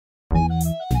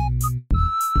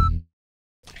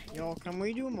Oh, can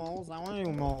we do moles? I want to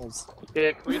do moles.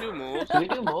 Yeah, can we do moles? Can we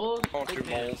do moles? Don't do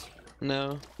moles.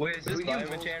 No. Wait, is this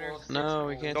bioenchanters? No,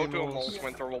 we can't Don't do do moles. moles,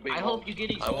 Winther will be I moles. hope you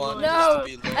get each I want one. this No,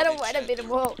 to be I don't want to be the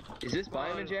mole. Is this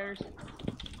bioenchanters?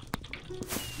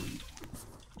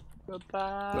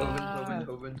 Goodbye.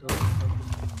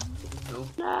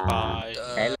 Bye.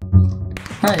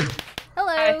 Hi.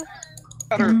 Hello.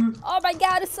 Better. Oh my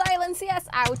god, silence, yes.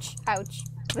 Ouch. Ouch.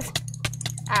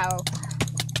 Ow.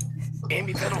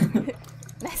 Gamey fiddle.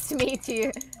 Nice to meet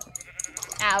you.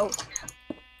 Ow.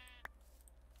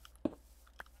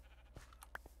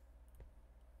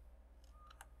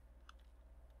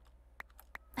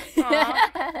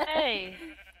 Hey.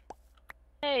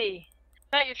 Hey. Is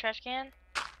that your trash can?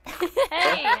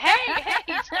 Hey,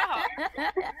 stop!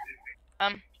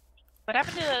 What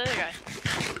happened to the other guy?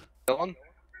 Dylan?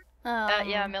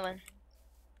 Yeah, Milen.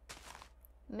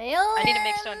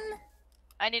 Milen?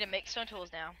 I need to make stone tools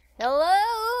now. Hello?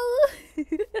 Milen?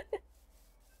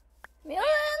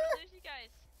 There's you guys.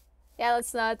 Yeah,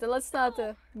 let's not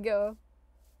go.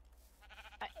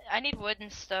 I need wood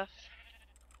and stuff.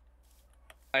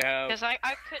 I have. Because I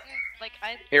couldn't, like,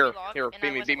 I Here, relogged here, and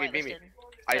beam me, I wasn't beam me. whitelisted,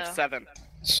 I have so- 7.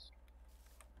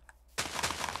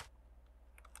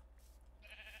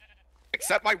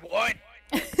 Accept my wood!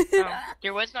 Oh,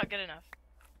 your wood's not good enough.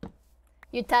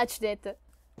 You touched it. The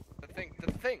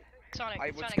thing. Sonic, I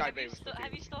would Sonic, sky have you bait still, with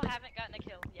have you still haven't gotten a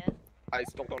kill yet? I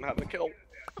still don't have a kill.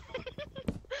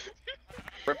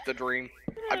 Rip the dream.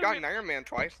 I've gotten Iron Man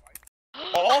twice.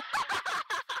 Oh!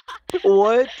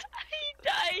 What? He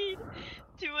died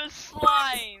to a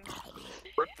slime.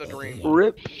 Rip the dream.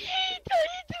 Rip. He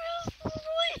died to a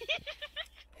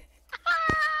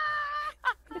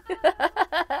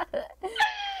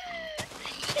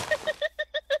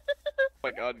Oh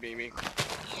my god, Mimi.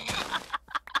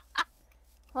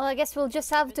 Well, I guess we'll just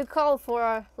have to call for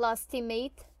our last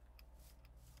teammate.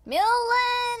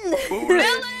 Milen!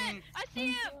 Milen! I see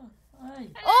him!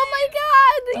 Oh my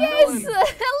god! Yes!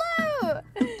 Hello!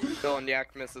 Dylan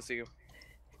Yak misses you.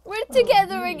 We're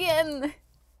together again!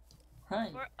 Hi.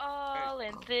 We're all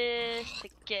in this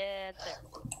together.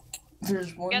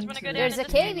 There's one. You guys wanna go down There's a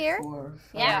cave here.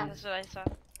 Yeah, Yeah. that's what I saw.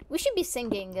 We should be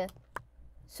singing.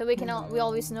 So we can we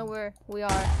always know where we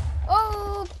are.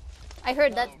 Oh! I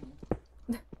heard that.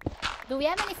 Do we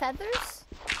have any feathers?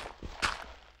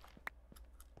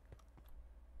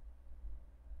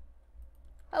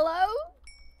 Hello?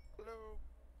 Hello.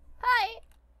 Hi!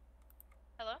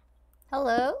 Hello?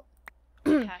 Hello?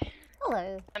 Hi.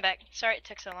 Hello. I'm back. Sorry it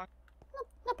took so long.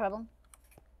 No problem.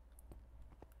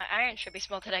 My iron should be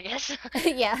smelted, I guess.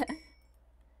 Yeah.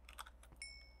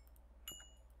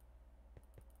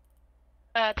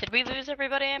 Did we lose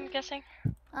everybody, I'm guessing?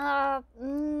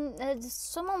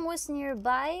 Someone was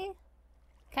nearby.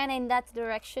 Kinda in that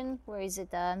direction. Where is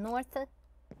it? North?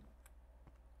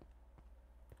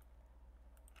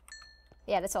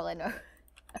 Yeah, that's all I know.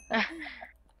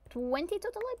 20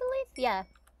 total, I believe? Yeah,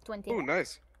 20. Ooh,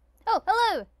 nice. Oh,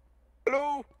 hello!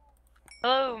 Hello!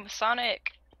 Hello,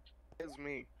 Sonic. It's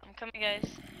me. I'm coming, guys.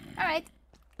 Alright,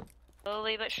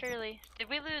 Slowly but surely. Did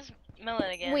we lose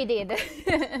Milen again? we did.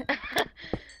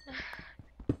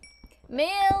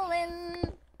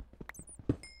 Milen!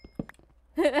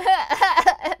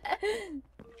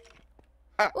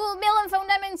 Ooh, Milen found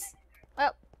diamonds!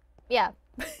 Well, yeah.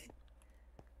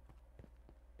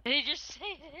 Did he just say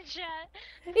it in chat?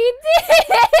 He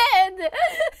did!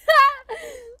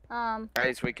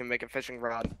 Guys, we can make a fishing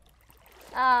rod.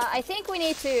 I think we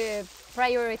need to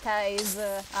prioritize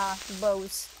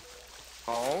bows.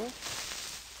 Oh?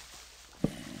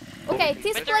 Okay,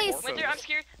 this Winther, place... Winther, I'm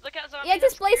scared. Look out, zombie. Yeah,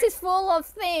 this place is full of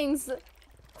things.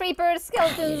 Creepers,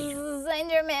 skeletons,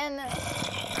 Enderman.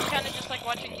 I'm kind of just like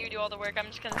watching you do all the work. I'm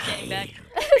just kind of standing back.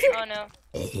 Oh no.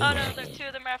 Oh no, there's 2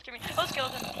 of them after me. Oh,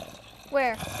 skeleton.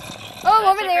 Where? Oh,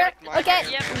 over so there. My Okay,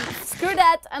 Yep. screw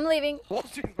that. I'm leaving.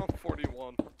 Watching on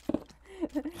 41.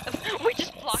 We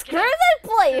just blocked Screw it. that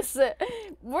place.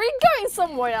 We're going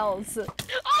somewhere else. Oh,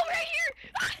 right here!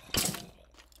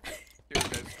 Dude,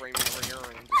 guys framing over here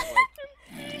and just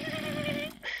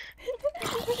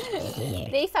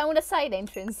They found a side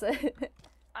entrance.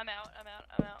 I'm out.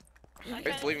 like,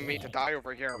 it's leaving me to die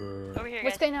over here. Over here,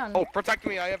 What's guys. going on? Oh, protect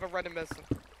me! I have a Reddit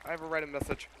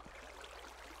message.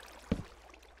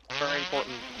 Very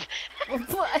important.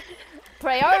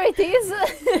 Priorities.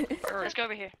 Let's go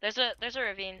over here. There's a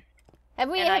ravine. have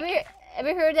we And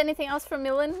heard anything else from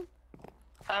Milen?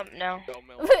 No.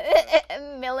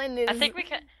 Milen is I think we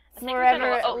can.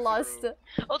 forever lost.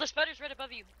 Oh, the spider's right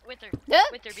above you. Winther. Huh?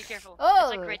 Winther, be careful. Oh.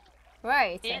 It's like right.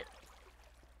 Right. See it?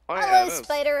 Oh, yeah, Hello, it is.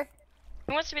 spider.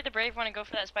 Who wants to be the brave one and go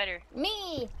for that spider?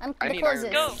 Me. I'm I the need iron.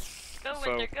 closest. Go. Go,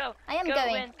 So- Winther, go. I am Go,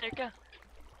 going. Winther, go.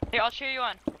 Here, I'll cheer you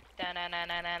on. Na na na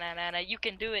na na na na na. You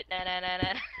can do it. Na na na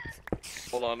na.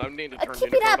 Hold on, I need to turn Keep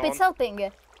it Unicode up, on. it's helping.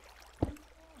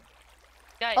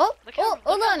 Guys, Oh, look how, hold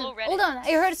look how on, low red hold is. on.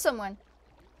 I heard someone.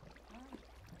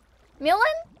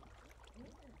 Milen?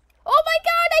 Oh my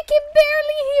god, I can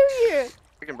barely hear you.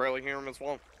 I can barely hear him as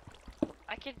well.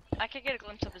 I could get a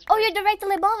glimpse of his. Oh, brain. you're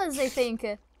directly above us, I think.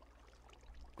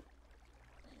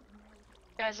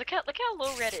 Guys, look how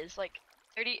low red is. Like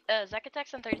 30.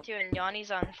 Zacatec's on 32 and Yanni's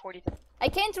on 40. I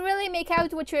can't really make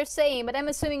out what you're saying, but I'm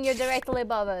assuming you're directly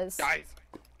above us. Guys,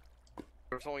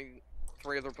 there's only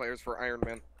 3 other players for Iron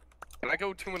Man. Can I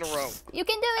go 2 in a row? You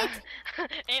can do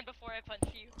it. And before I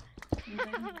punch you.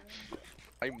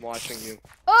 I'm watching you.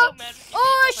 Oh, So mad.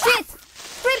 oh shit!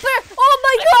 Creeper! Oh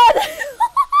my god!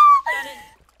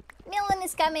 Milen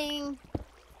is coming.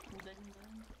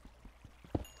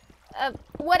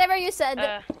 Whatever you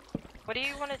said. What do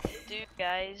you want to do,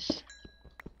 guys?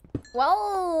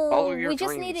 Well, Follow your we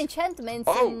just need dreams. enchantments,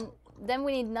 Oh. and then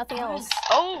we need nothing else.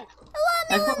 Oh!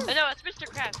 I got No, it's Mr.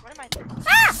 Craft. What am I doing?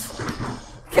 Ah!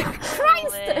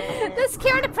 Christ! That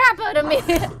scared the crap out of me.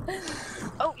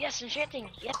 Oh, yes, enchanting.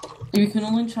 Yep. You can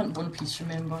only enchant one piece,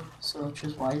 remember? So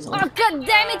choose wisely. Oh god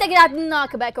damn it! I got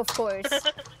knockback, of course.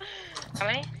 How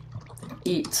many?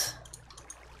 8.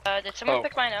 Did someone Oh.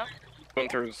 pick mine up?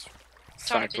 Winter's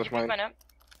Someone, stacked did you with pick mine. mine up?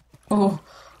 Oh,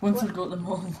 Winther got them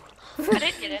all. I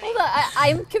didn't get any. Hold on,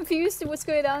 I'm confused. What's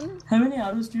going on? How many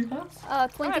arrows do you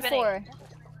have? 24.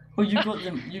 Oh, you got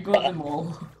them. You got them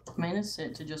all. Mine is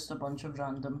set to just a bunch of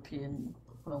random pain.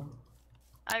 Well,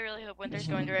 I really hope Winter's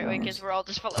going the right way because we're all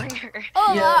just following her.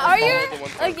 Oh, Yeah. are Follow you? the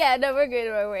Winther. Oh yeah, no, we're going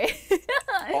the right way.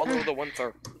 Follow the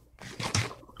Winther.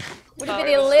 Would have Oh,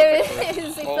 been it was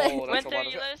hilarious if Oh, I... that's a Winter, lot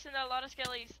of you let us in a lot of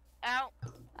skellies. Ow.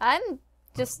 I'm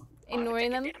just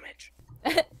ignoring them. damage.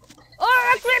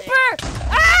 Oh, a creeper!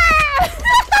 how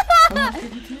Ah! much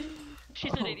did you take?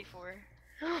 She's at 84.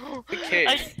 Okay.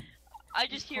 I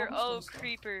just hear, oh,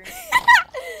 creeper.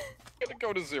 I'm gonna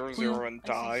go to 0, 0 and I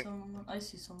die. see someone. I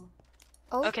see someone.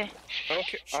 Oh, Okay. I don't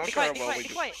care. I don't Be care quiet, be how well quiet, we be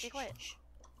do. quiet, be quiet.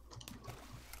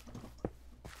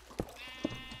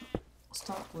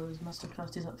 Start blues. Mr.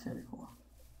 Craft is at 34.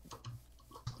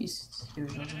 He's here,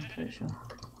 I'm pretty sure.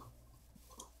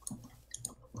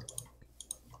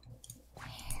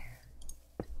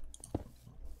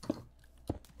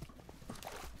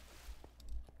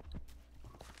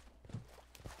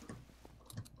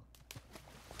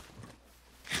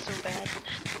 So bad.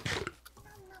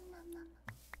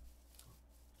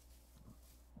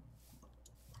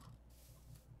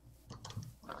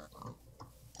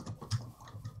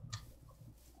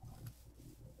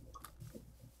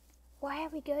 why are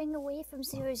we going away from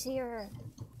 0-0?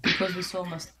 Because we saw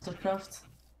Mr. Craft.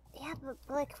 Yeah, but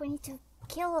like we need to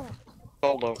kill him.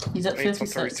 Solo. He's at Made some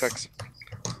 56. 36.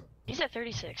 He's at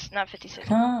 36, not 56.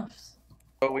 Craft.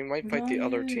 But we might fight the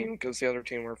other No. team because the other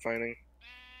team we're fighting.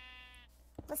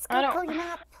 Let's I go don't- clean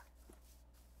up.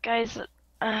 Guys,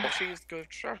 Well, she's good.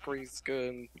 Chakri's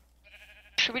good.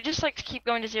 should we just like keep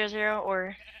going to 0-0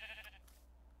 or?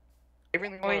 I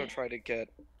really want Wait. to try to get.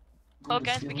 Oh,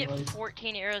 guys, we get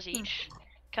 14 arrows each.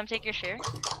 Come take your share.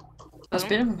 That's Boom.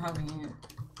 better than having it.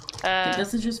 Like,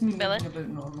 this is just me Milen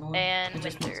moving about normally. and It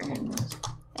just makes a Winther. lot of noise.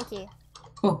 Thank you.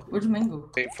 Oh, where'd mine go?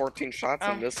 Wait, 14 shots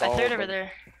and this I all. third of over them.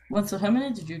 there. Winther, how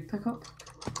many did you pick up?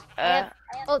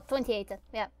 Oh, 28.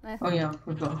 Yeah. Oh yeah,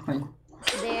 we've got mine.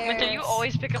 There. Winther, you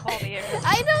always pick up all the arrows.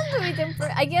 I don't do it in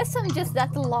I guess I'm just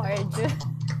that large.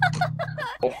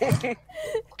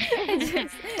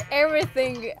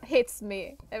 Everything hits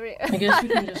me. I guess we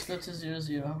can just go to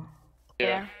 0-0.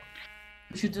 Yeah.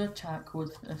 We should do a chat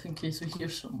code if in case we hear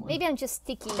someone. Maybe I'm just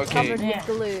sticky, Okay. covered Yeah.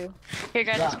 with glue. Here,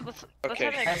 guys, That. let's Okay.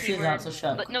 have a Actually, keyword. that's a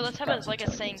shout. No, let's have That's like a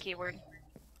shout. saying keyword.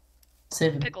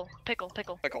 7. Pickle, pickle,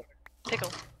 pickle, Pickle.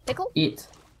 pickle, Pickle? 8.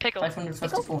 pickle,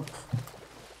 554.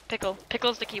 pickle.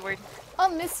 Pickle's the keyword. Oh,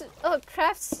 Miss. Oh,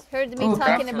 Crafts heard me Oh,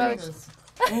 talking Crafts about. Crafts.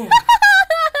 Oh.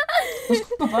 Let's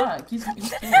go back. He's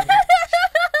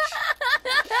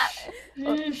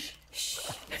Shh.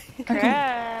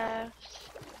 Craft.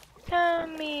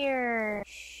 Come here.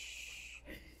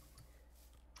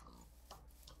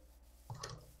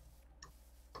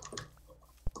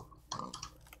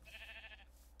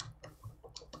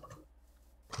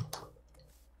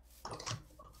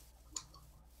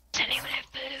 Does anyone have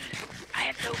food? I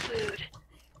have no food.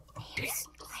 I have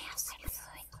some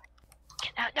food.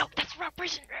 No, that's wrong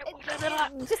person.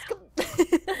 Just come.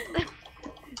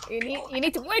 you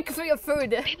need to work for your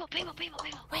food. People.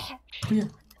 Where? Yeah.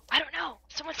 I don't know.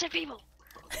 Someone said people.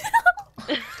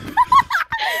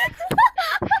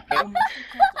 Well, Mr.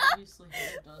 Craft obviously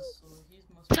here does, so he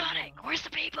must be Sonic,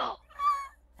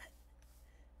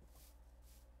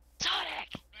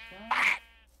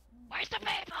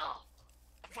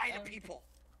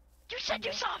 said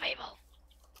you saw people.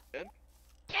 Did?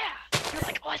 Yeah. You're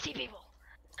like, oh, I see people.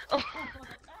 Oh.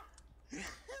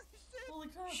 Holy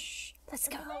crap! Shh, let's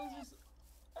go.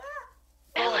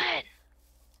 Milen!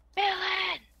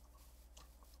 Milen!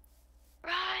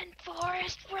 Run,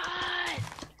 Forrest, run!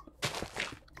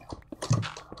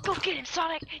 Go get him,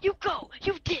 Sonic! You go!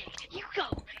 You dig! You go!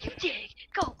 You dig!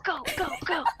 Go, go, go,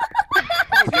 go!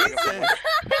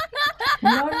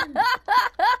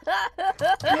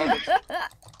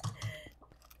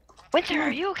 Winther,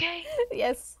 are you okay?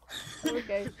 Yes.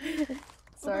 Okay.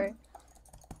 Sorry.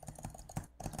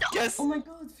 Yes! Oh my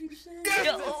god, Fuchsia!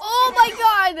 Oh my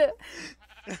god!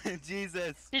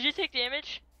 Jesus. Did you take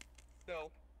damage?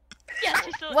 No. Yes,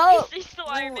 he's still, Well, he's still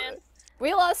Iron Man.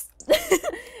 We lost.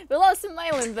 We lost in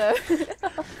Milen though.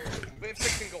 We have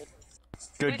 16 gold.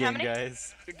 Good Wait, how game, many?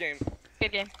 guys. Good game.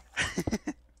 Good game.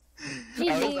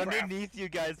 I was GG. underneath you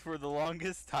guys for the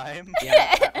longest time.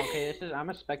 Yeah, okay, I'm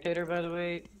a spectator, by the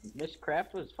way. Miss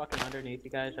Craft was fucking underneath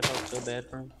you guys. I felt so bad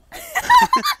for him.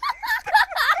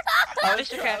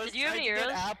 Mr. Craft, did you have any trying to get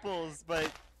arrows? apples,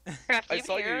 but Craft, do I you have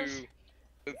saw any arrows? you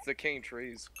with the cane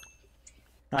trees.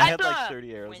 I had like thought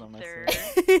 30 arrows on Winther.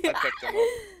 myself. I picked them up.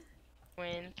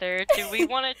 Winther, do we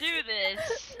want to do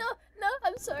this? No, no,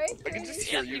 I'm sorry. I can just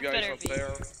hear you You guys better up be. there,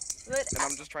 But and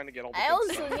I'm just trying to get all the I good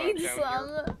also stuff need down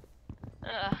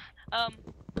some.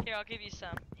 Here, I'll give you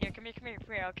some. Here, come here, come here,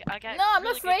 come here. I got No, I'm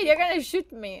really good afraid you're people. gonna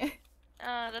shoot me.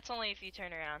 That's only if you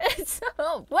turn around.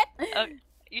 So, what?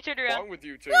 You turned What's around. wrong with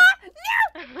you two?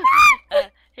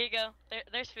 Here you go.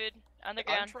 There's food on the I'm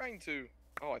ground. trying to.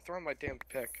 Oh, I threw on my damn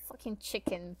pick. Fucking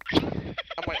chicken.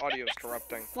 Now my audio's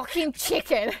corrupting. Fucking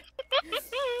chicken.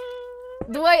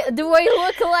 Do I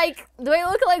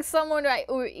look like someone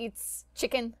who eats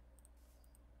chicken?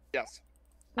 Yes.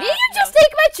 Did you just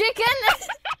take my chicken?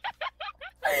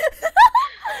 Give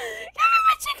me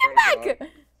my chicken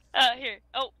back! Here.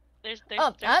 Oh, there's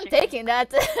Oh, I'm chicken. taking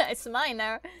that. It's mine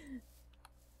now.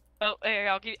 Oh, here,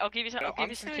 I'll give you some. No, I'll give I'm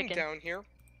you some sitting chicken. down here,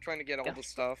 trying to get all Go. the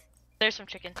stuff. There's some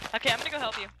chicken. Okay, I'm gonna go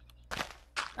help you.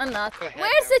 I'm not. Go ahead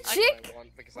Where's now, the I chick? won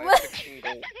because I What? have 16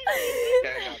 gold. Yeah,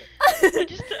 I got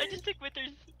it. I just took Winther's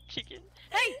chicken.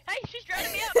 Hey, she's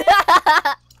drowning me out,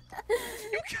 man.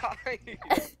 You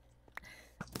guys!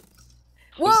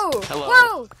 Whoa! Hello.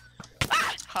 Whoa!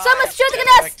 Someone's shooting at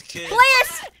us!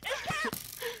 Players!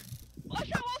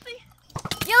 Watch out, Wolfie.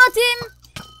 Yellow team!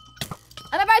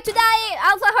 I'm about to die!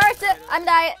 Alpha heart! I'm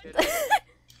dying.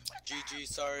 GG,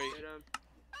 sorry.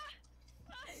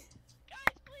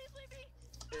 Guys, please leave me.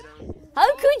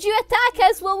 How could you attack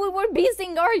us while we were busy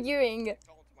arguing?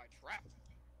 Fell into my trap.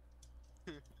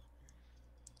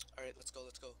 Alright, let's go,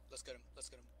 let's go. Let's get him, let's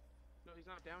get him. No, he's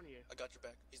not down here. I got your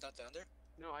back. He's not down there?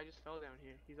 No, I just fell down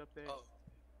here. He's up there. Oh,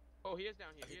 Oh, he is down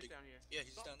here. I He hear is the- down here. yeah,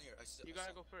 he's down here. I see. You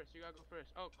gotta go first. You gotta go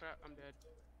first. Oh crap, I'm dead.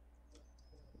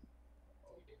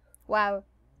 Wow.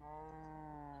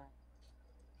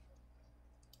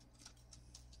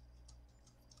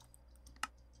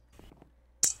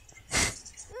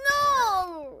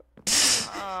 No!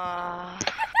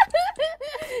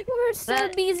 We were so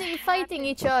That busy fighting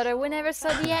each other. We never saw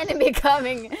the enemy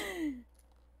coming.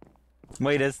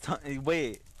 Wait,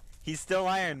 wait. He's still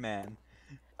Iron Man.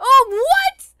 Oh,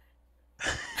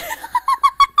 what?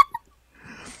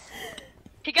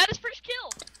 He got his first kill.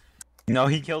 No,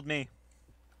 he killed me.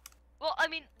 Well, I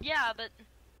mean, yeah, but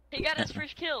he got his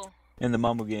first kill. In the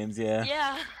Mumble games, yeah.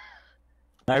 Yeah.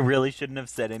 I really shouldn't have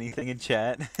said anything in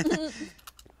chat.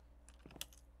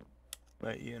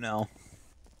 But, you know.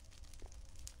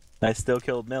 I still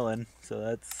killed Milen, so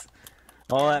that's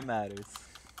all that matters.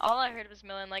 All I heard was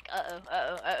Milen like,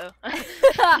 uh-oh.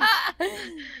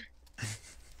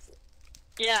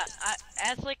 Yeah,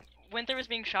 as like Winther was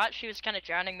being shot, she was kind of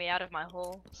drowning me out of my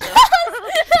hole. So.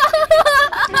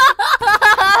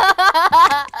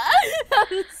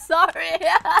 I'm sorry.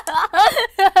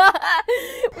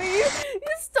 you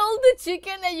stole the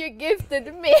chicken and you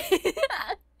gifted me.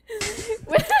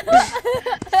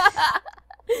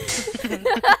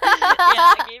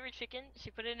 Yeah, I gave her chicken,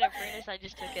 she put it in her furnace, I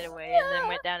just took it away and then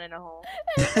went down in a hole.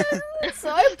 So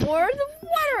I poured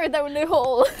water down the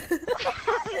hole.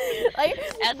 Like,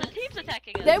 As the team's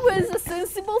attacking us. that was a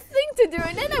sensible thing to do,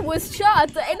 and then I was shot,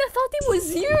 and I thought it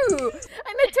was you.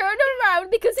 And I turned around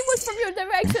because it was from your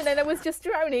direction, and I was just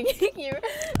drowning you.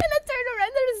 And I turned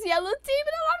around, there's yellow team,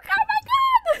 and I'm like, oh my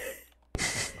god!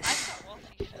 I thought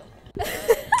Wolfie should.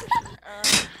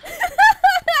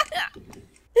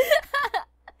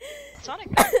 Sonic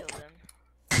might kill them.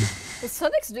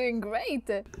 Sonic's doing great.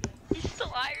 He's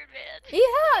still Iron Man.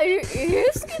 Yeah,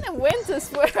 he's gonna win this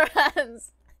for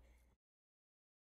us.